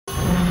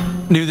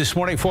New this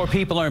morning, 4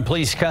 people are in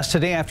police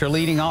custody after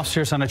leading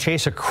officers on a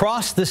chase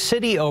across the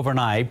city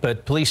overnight.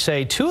 But police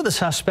say 2 of the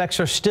suspects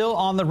are still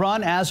on the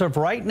run as of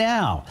right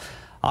now.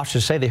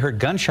 Officers say they heard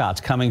gunshots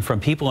coming from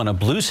people in a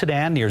blue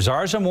sedan near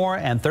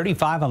Zarzamora and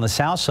 35 on the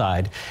south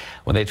side.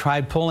 When they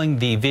tried pulling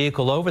the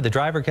vehicle over, the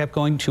driver kept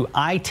going to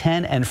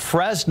I-10 and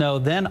Fresno,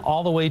 then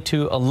all the way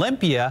to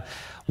Olympia,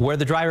 where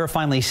the driver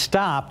finally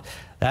stopped.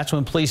 That's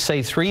when police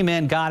say 3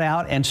 men got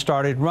out and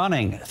started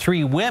running.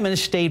 3 women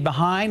stayed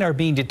behind, are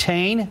being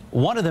detained.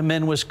 1 of the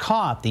men was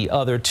caught. The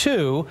other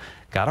 2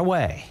 got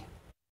away.